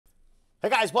Hey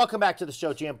guys, welcome back to the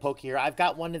show. GM Poke here. I've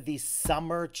got one of these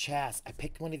summer chests. I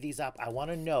picked one of these up. I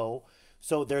want to know.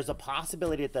 So there's a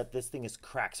possibility that this thing is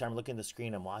cracked. So I'm looking at the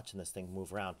screen. I'm watching this thing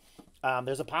move around.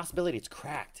 There's a possibility it's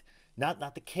cracked.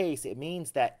 Not the case. It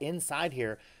means that inside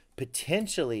here,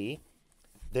 potentially,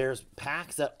 there's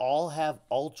packs that all have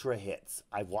ultra hits.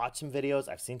 I've watched some videos.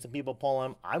 I've seen some people pull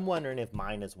them. I'm wondering if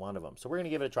mine is one of them. So we're going to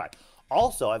give it a try.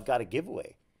 Also, I've got a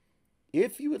giveaway.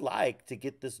 If you would like to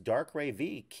get this Dark Ray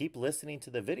V, keep listening to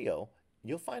the video.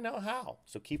 You'll find out how.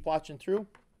 So keep watching through.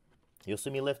 You'll see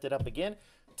me lift it up again,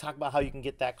 talk about how you can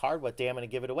get that card, what day I'm going to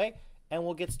give it away, and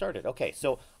we'll get started. Okay,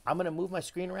 so I'm going to move my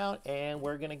screen around, and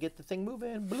we're going to get the thing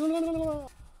moving. Blah, blah, blah, blah.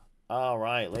 All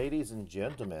right, ladies and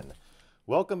gentlemen,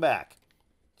 welcome back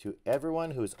to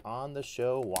everyone who's on the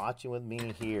show watching with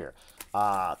me here.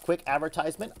 Quick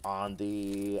advertisement on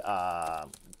the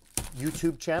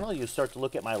YouTube channel. You start to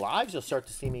look at my lives. You'll start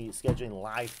to see me scheduling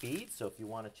live feeds. So if you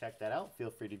want to check that out, feel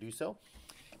free to do so.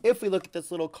 If we look at this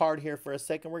little card here for a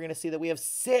second, we're going to see that we have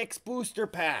 6 booster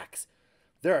packs.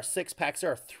 There are 6 packs.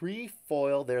 There are 3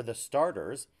 foil. They're the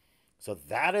starters. So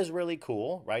that is really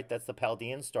cool, right? That's the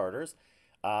Paldean starters.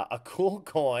 A cool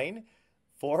coin,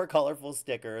 4 colorful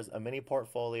stickers, a mini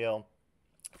portfolio,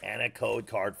 and a code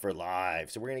card for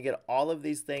live. So we're going to get all of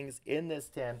these things in this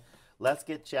tin. Let's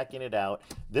get checking it out.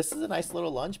 This is a nice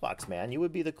little lunchbox, man. You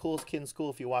would be the coolest kid in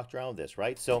school if you walked around with this,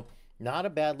 right? So not a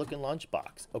bad looking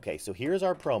lunchbox. Okay, so here's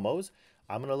our promos.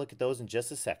 I'm going to look at those in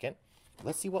just a second.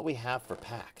 Let's see what we have for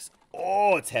packs.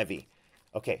 Oh, it's heavy.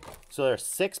 Okay, so there are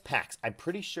 6 packs. I'm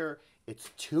pretty sure it's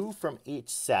 2 from each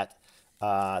set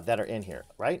that are in here,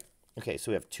 right? Okay, so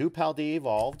we have 2 Paldea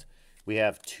Evolved. We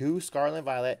have 2 Scarlet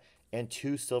Violet and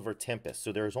 2 Silver Tempest.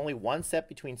 So there's only 1 set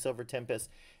between Silver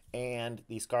Tempest and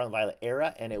the Scarlet Violet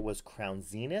era, and it was Crown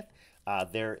Zenith.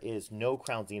 There is no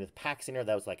Crown Zenith packs in here.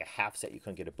 That was like a half set. You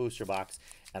couldn't get a booster box,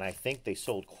 and I think they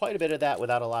sold quite a bit of that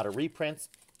without a lot of reprints.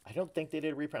 I don't think they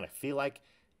did a reprint. I feel like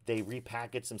they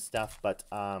repackaged some stuff, but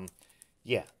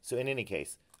yeah. So in any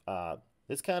case,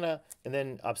 this kind of, and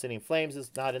then Obsidian Flames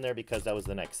is not in there because that was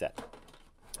the next set.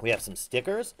 We have some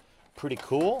stickers. Pretty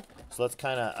cool. So let's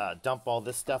kind of dump all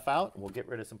this stuff out. We'll get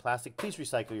rid of some plastic. Please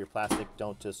recycle your plastic.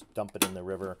 Don't just dump it in the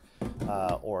river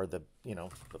or the,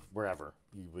 wherever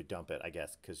you would dump it, I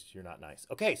guess, because you're not nice.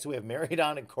 Okay, so we have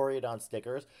Meriodon and Coryodon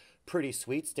stickers. Pretty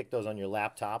sweet. Stick those on your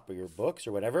laptop or your books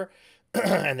or whatever.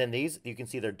 And then these, you can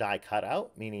see they're die cut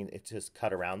out, meaning it's just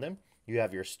cut around them. You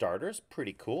have your starters.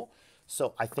 Pretty cool.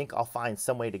 So I think I'll find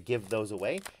some way to give those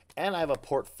away. And I have a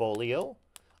portfolio.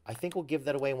 I think we'll give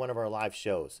that away in one of our live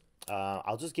shows.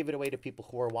 I'll just give it away to people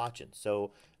who are watching.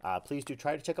 So please do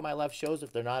try to check out my live shows.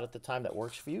 If they're not at the time that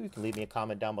works for you, you can leave me a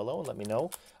comment down below and let me know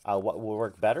what will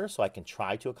work better so I can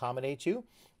try to accommodate you.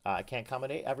 I can't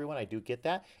accommodate everyone. I do get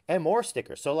that. And more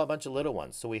stickers. So a bunch of little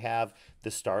ones. So we have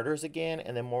the starters again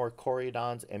and then more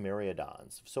Coryodons and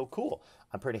Meriodons. So cool.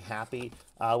 I'm pretty happy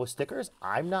with stickers.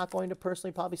 I'm not going to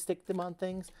personally probably stick them on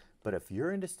things. But if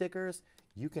you're into stickers,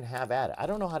 you can have at it. I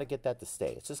don't know how to get that to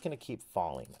stay. It's just going to keep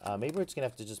falling. Maybe we're just going to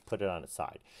have to just put it on its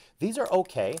side. These are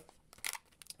okay.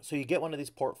 So you get one of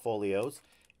these portfolios,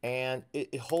 and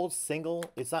it holds single.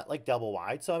 It's not like double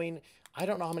wide. So, I mean, I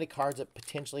don't know how many cards it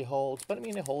potentially holds, but, I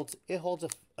mean, it holds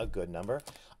a good number.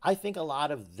 I think a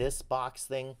lot of this box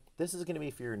thing, this is going to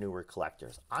be for your newer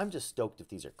collectors. I'm just stoked if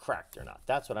these are cracked or not.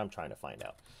 That's what I'm trying to find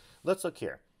out. Let's look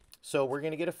here. So we're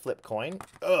going to get a flip coin,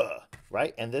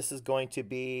 right? And this is going to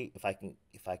be, if I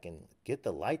can get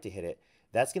the light to hit it,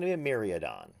 that's going to be a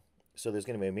Meriodon. So there's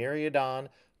going to be a Meriodon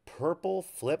purple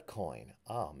flip coin.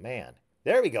 Oh, man.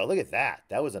 There we go. Look at that.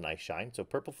 That was a nice shine. So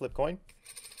purple flip coin.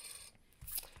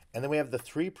 And then we have the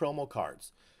 3 promo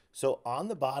cards. So on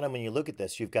the bottom, when you look at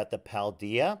this, you've got the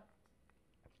Paldea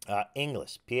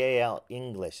English. PAL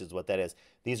English is what that is.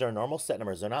 These are normal set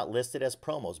numbers. They're not listed as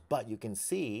promos, but you can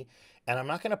see, and I'm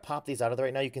not going to pop these out of there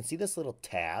right now. You can see this little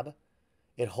tab.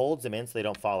 It holds them in so they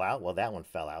don't fall out. Well, that one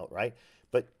fell out, right?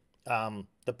 But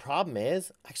the problem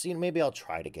is, actually, maybe I'll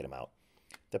try to get them out.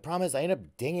 The problem is I end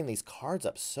up dinging these cards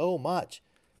up so much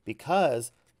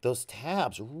because those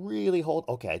tabs really hold.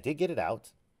 Okay, I did get it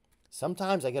out.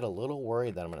 Sometimes I get a little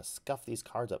worried that I'm going to scuff these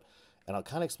cards up. And I'll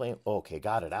kind of explain, okay,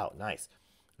 got it out. Nice.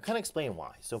 I'll kind of explain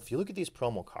why. So if you look at these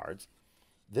promo cards,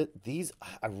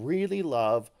 I really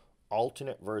love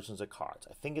alternate versions of cards.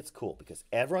 I think it's cool because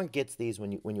everyone gets these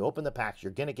when you open the packs.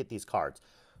 You're going to get these cards,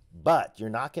 but you're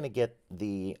not going to get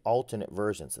the alternate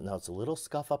versions. And now it's a little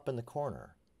scuff up in the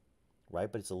corner,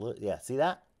 right? But it's a little, yeah, see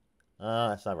that?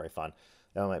 That's not very fun.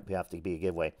 That might have to be a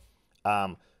giveaway.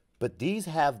 But these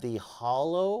have the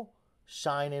hollow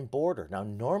shine and border. Now,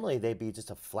 normally they'd be just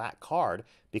a flat card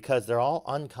because they're all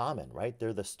uncommon, right?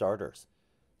 They're the starters.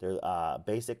 They're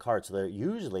basic cards, so they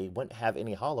usually wouldn't have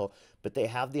any holo, but they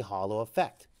have the holo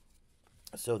effect.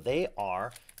 So they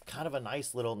are kind of a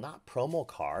nice little, not promo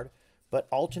card, but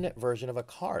alternate version of a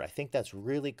card. I think that's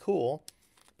really cool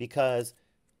because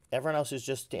everyone else who's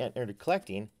just standard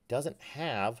collecting doesn't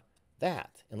have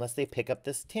that unless they pick up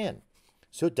this tin.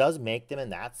 So it does make them in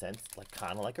that sense like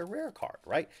kind of like a rare card,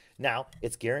 right? Now,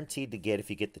 it's guaranteed to get if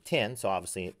you get the tin, so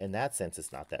obviously in that sense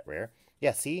it's not that rare.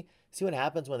 Yeah, see what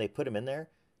happens when they put them in there?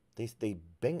 They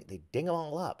ding them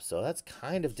all up. So that's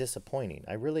kind of disappointing.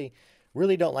 I really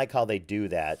don't like how they do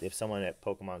that. If someone at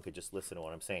Pokemon could just listen to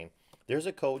what I'm saying. There's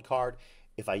a code card.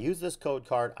 If I use this code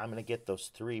card, I'm going to get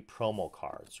those 3 promo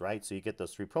cards, right? So you get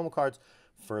those 3 promo cards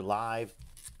for live.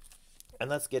 And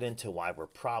let's get into why we're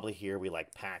probably here. We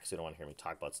like packs. You don't want to hear me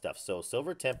talk about stuff. So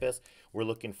Silver Tempest, we're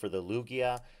looking for the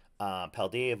Lugia,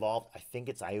 Paldea Evolved. I think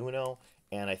it's Iuno,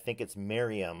 and I think it's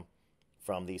Miriam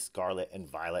from the Scarlet and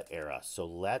Violet era. So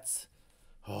let's,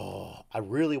 I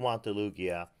really want the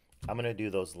Lugia. I'm going to do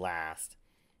those last.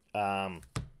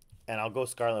 And I'll go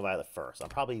Scarlet and Violet first. I'm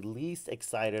probably least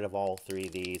excited of all 3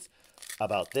 of these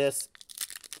about this.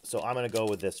 So I'm going to go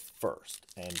with this first.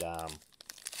 And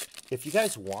if you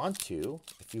guys want to,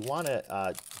 if you want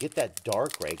to get that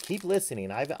Dark Ray, keep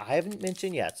listening. I haven't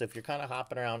mentioned yet. So if you're kind of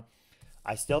hopping around,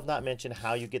 I still have not mentioned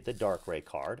how you get the Dark Ray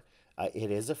card.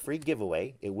 It is a free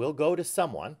giveaway. It will go to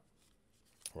someone,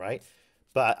 right?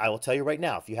 But I will tell you right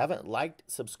now, if you haven't liked,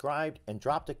 subscribed, and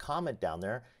dropped a comment down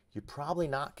there, you're probably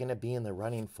not going to be in the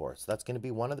running for it. So that's going to be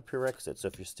one of the prerequisites. So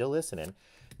if you're still listening,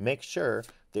 make sure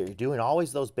that you're doing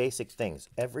always those basic things.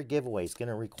 Every giveaway is going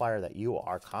to require that you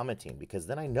are commenting, because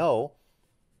then I know,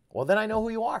 well, then I know who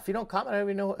you are. If you don't comment, I don't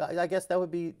even know. I guess that would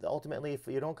be ultimately, if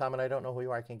you don't comment, I don't know who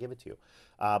you are. I can't give it to you.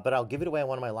 But I'll give it away on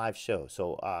one of my live shows.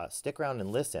 So stick around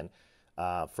and listen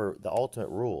for the ultimate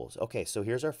rules. Okay, so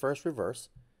here's our first reverse.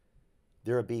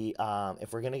 There would be,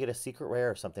 if we're going to get a secret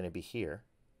rare or something, it'd be here.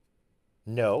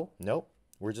 Nope.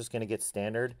 We're just going to get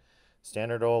standard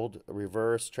old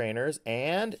reverse trainers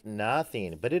and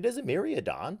nothing. But it is a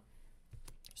Miraidon.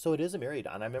 So it is a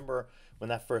Miraidon. I remember when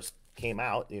that first came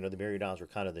out, you know, the Miraidons were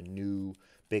kind of the new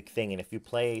big thing. And if you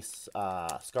play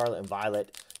Scarlet and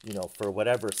Violet, you know, for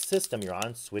whatever system you're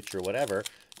on, Switch or whatever,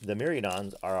 the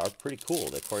Miraidons are pretty cool.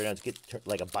 The Coryidons get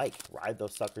like a bike, ride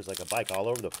those suckers like a bike all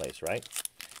over the place, right?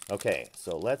 Okay,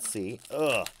 so let's see.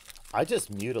 Ugh, I just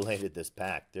mutilated this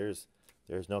pack. There's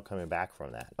no coming back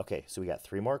from that. Okay, so we got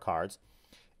 3 more cards.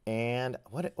 And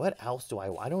what else do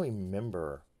I don't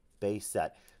remember base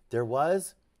set. There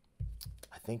was,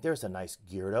 I think there's a nice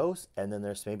Gyarados, and then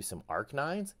there's maybe some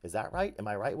Arcanines. Is that right? Am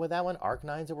I right with that one?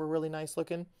 Arcanines that were really nice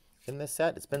looking in this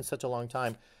set. It's been such a long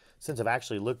time since I've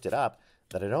actually looked it up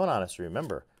that I don't honestly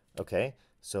remember. Okay,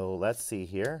 so let's see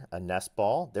here. A nest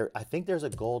ball. I think there's a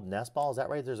gold nest ball. Is that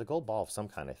right? There's a gold ball of some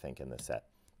kind, I think, in this set.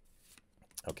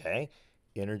 Okay,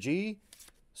 energy.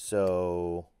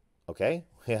 So, okay,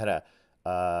 we had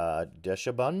a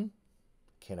Deshabun.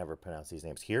 Can't ever pronounce these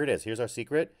names. Here it is. Here's our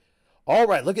secret. All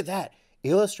right, look at that.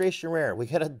 Illustration rare. We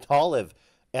got a Olive.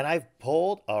 And I've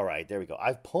pulled, all right, there we go.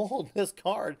 I've pulled this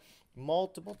card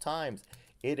multiple times.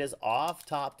 It is off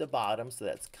top to bottom, so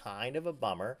that's kind of a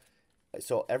bummer.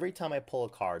 So every time I pull a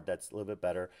card that's a little bit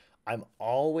better, I'm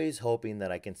always hoping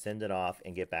that I can send it off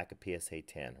and get back a PSA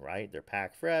 10, right? They're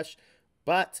packed fresh,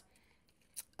 but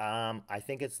I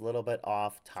think it's a little bit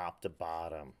off top to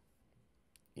bottom.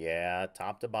 Yeah,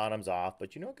 top to bottom's off.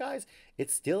 But you know, guys,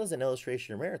 it still is an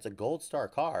illustration rare. It's a gold star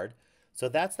card. So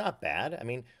that's not bad. I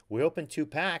mean, we opened 2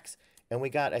 packs and we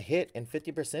got a hit in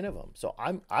 50% of them. So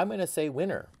I'm going to say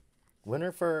winner.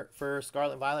 Winner for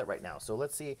Scarlet and Violet right now. So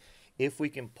let's see if we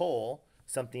can pull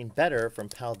something better from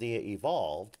Paldea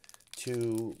Evolved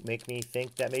to make me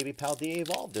think that maybe Paldea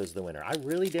Evolved is the winner. I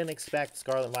really didn't expect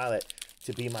Scarlet and Violet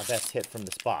to be my best hit from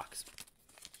this box.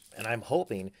 And I'm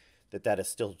hoping that that is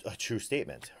still a true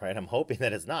statement, right? I'm hoping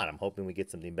that it's not. I'm hoping we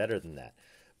get something better than that.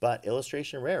 But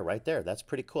illustration rare right there. That's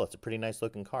pretty cool. It's a pretty nice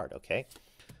looking card. Okay,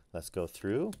 let's go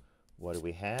through. What do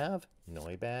we have?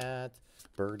 Noibat,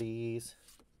 birdies,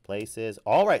 places.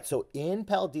 All right, so in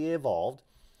Paldea Evolved,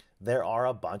 there are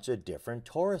a bunch of different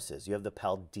Tauruses. You have the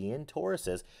Paldean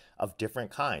Tauruses of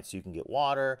different kinds. So you can get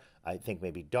water, I think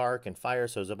maybe dark and fire.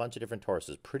 So there's a bunch of different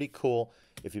Tauruses. Pretty cool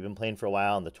if you've been playing for a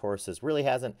while and the Tauruses really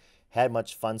hasn't had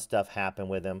much fun stuff happen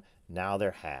with them. Now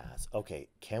there has. Okay,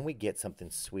 can we get something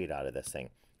sweet out of this thing?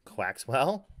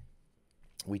 Quaxwell,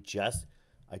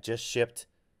 I just shipped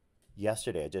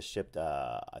yesterday. I just shipped,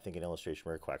 I think, an illustration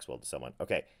rare Quaxwell to someone.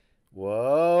 Okay,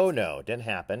 whoa, no, didn't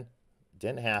happen.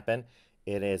 Didn't happen.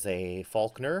 It is a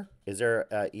Faulkner. Is there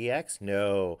a EX?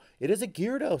 No. It is a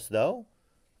Gyarados, though.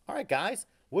 All right, guys.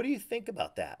 What do you think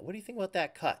about that? What do you think about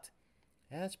that cut?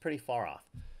 Yeah, that's pretty far off.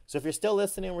 So if you're still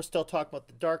listening, we're still talking about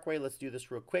the dark way. Let's do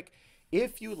this real quick.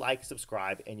 If you like,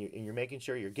 subscribe, and you're making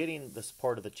sure you're getting the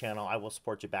support of the channel, I will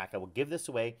support you back. I will give this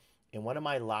away in one of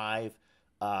my live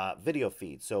video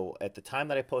feeds. So at the time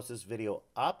that I post this video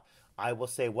up, I will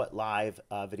say what live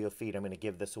video feed I'm going to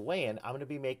give this away in. I'm going to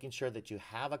be making sure that you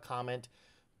have a comment,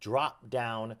 drop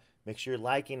down, make sure you're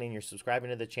liking and you're subscribing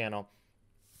to the channel.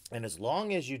 And as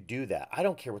long as you do that, I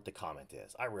don't care what the comment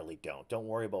is. I really don't. Don't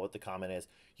worry about what the comment is.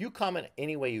 You comment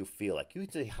any way you feel like. You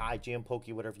can say hi, GM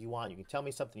Pokey, whatever you want. You can tell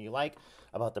me something you like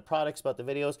about the products, about the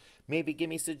videos. Maybe give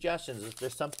me suggestions. If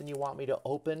there's something you want me to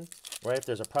open, right? If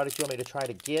there's a product you want me to try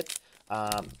to get,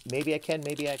 maybe I can,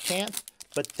 maybe I can't.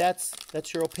 But that's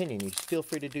your opinion. You feel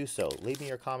free to do so. Leave me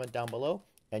your comment down below,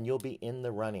 and you'll be in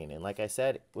the running. And like I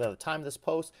said, by the time of this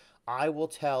post, I will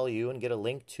tell you and get a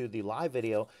link to the live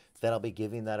video that I'll be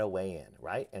giving that away in,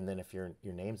 right? And then if your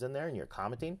name's in there and you're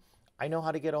commenting, I know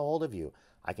how to get a hold of you.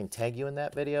 I can tag you in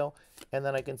that video, and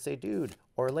then I can say, dude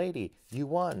or lady, you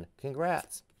won.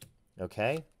 Congrats.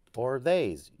 Okay? Or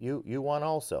theys, you won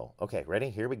also. Okay, ready?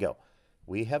 Here we go.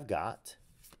 We have got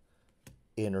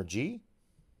energy.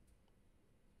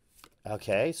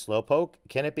 Okay, slowpoke.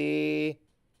 Can it be?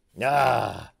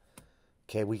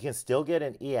 Okay, we can still get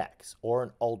an EX or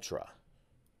an Ultra.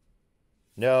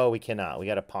 No, we cannot. We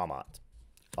got a Palmot.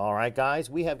 All right, guys,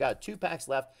 we have got 2 packs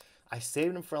left. I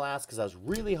saved them for last because I was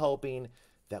really hoping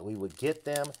that we would get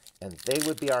them and they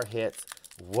would be our hits.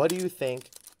 What do you think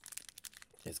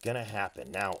is going to happen?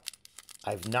 Now,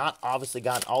 I've not obviously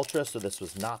gotten Ultra, so this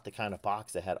was not the kind of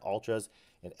box that had Ultras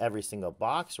in every single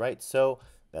box, right? So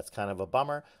that's kind of a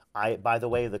bummer. By the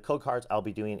way, the code cards, I'll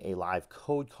be doing a live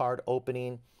code card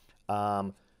opening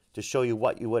to show you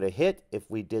what you would have hit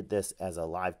if we did this as a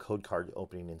live code card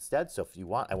opening instead. So if you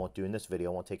want, I won't do in this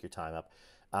video, I won't take your time up.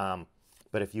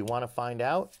 But if you want to find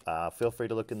out, feel free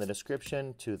to look in the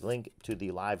description to the link to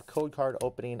the live code card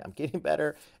opening. I'm getting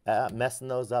better at messing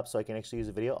those up so I can actually use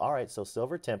a video. All right, so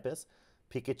Silver Tempest,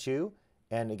 Pikachu,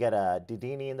 and you get a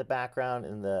Dedenne in the background,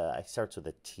 and it starts with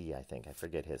a T, I think. I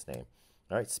forget his name.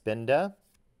 All right, Spinda.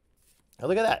 Oh,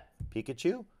 look at that.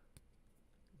 Pikachu,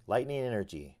 Lightning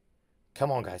Energy. Come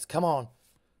on, guys. Come on.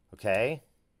 Okay.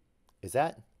 Is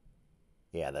that?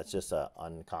 Yeah, that's just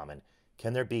uncommon.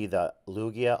 Can there be the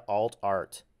Lugia Alt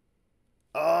Art?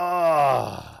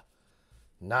 Oh,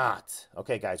 not.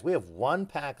 Okay, guys. We have 1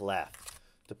 pack left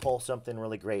to pull something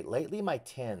really great. Lately, my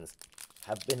 10s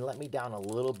have been let me down a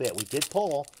little bit. I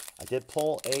did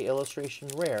pull a illustration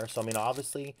rare. So, I mean,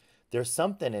 obviously, there's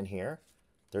something in here.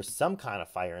 There's some kind of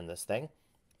fire in this thing.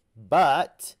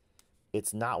 But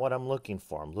it's not what I'm looking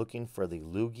for. I'm looking for the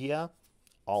Lugia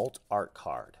Alt Art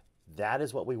card. That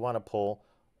is what we want to pull.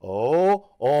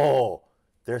 Oh,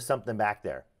 there's something back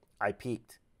there. I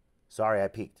peeked. Sorry, I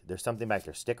peeked. There's something back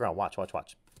there. Stick around. Watch.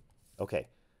 Okay.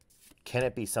 Can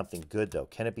it be something good, though?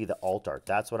 Can it be the Alt Art?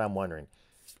 That's what I'm wondering.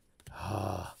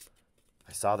 I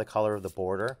saw the color of the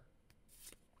border.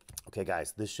 Okay,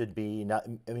 guys, this should be not.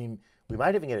 I mean, we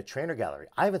might even get a Trainer Gallery.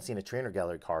 I haven't seen a Trainer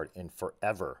Gallery card in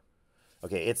forever.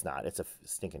 Okay, it's not. It's a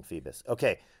stinking Phoebus.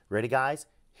 Okay, ready, guys?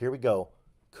 Here we go.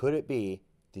 Could it be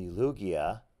the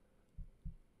Lugia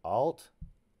Alt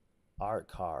Art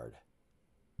card?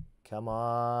 Come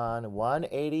on.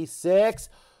 186.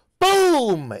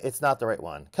 Boom! It's not the right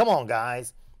one. Come on,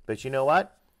 guys. But you know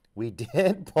what? We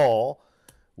did pull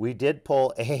a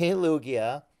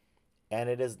Lugia, and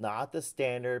it is not the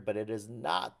standard, but it is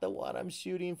not the one I'm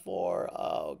shooting for.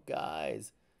 Oh,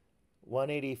 guys.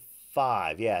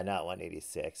 185. Yeah, not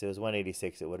 186. It was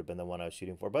 186. It would have been the one I was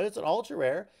shooting for. But it's an ultra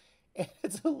rare, and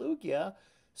it's a Lugia.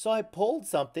 So I pulled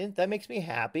something. That makes me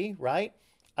happy, right?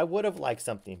 I would have liked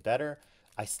something better.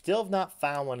 I still have not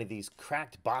found one of these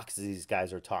cracked boxes these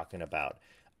guys are talking about.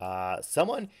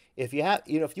 Someone, if you have,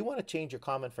 if you want to change your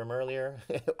comment from earlier,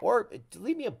 or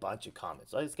leave me a bunch of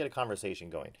comments. Let's get a conversation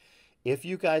going. If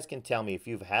you guys can tell me if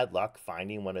you've had luck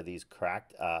finding one of these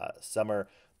cracked summer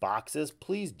boxes,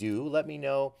 please do let me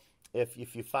know.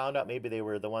 If you found out maybe they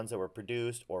were the ones that were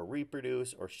produced or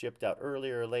reproduced or shipped out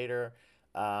earlier or later,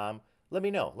 let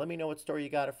me know. Let me know what store you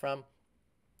got it from.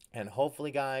 And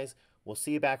hopefully, guys, we'll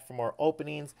see you back for more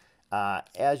openings.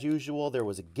 As usual, there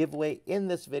was a giveaway in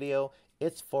this video.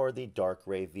 It's for the Dark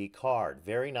Ray V card.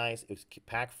 Very nice. It was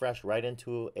packed fresh right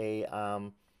into a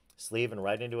sleeve and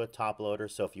right into a top loader.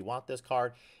 So if you want this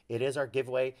card, it is our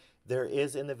giveaway. There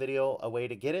is in the video a way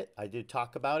to get it. I did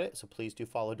talk about it, so please do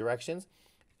follow directions.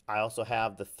 I also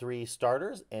have the 3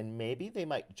 starters, and maybe they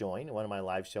might join one of my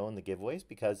live show in the giveaways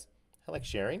because I like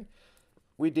sharing.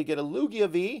 We did get a Lugia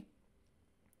V,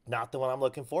 not the one I'm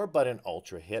looking for, but an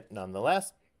ultra hit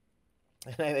nonetheless.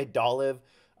 And I have a Dolive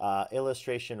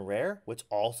illustration rare, which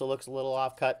also looks a little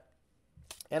off cut.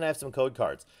 And I have some code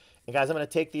cards. And guys, I'm going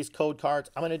to take these code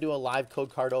cards. I'm going to do a live code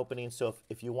card opening. So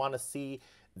if you want to see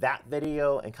that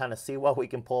video and kind of see what we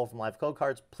can pull from live code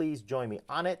cards, please join me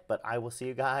on it. But I will see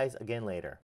you guys again later.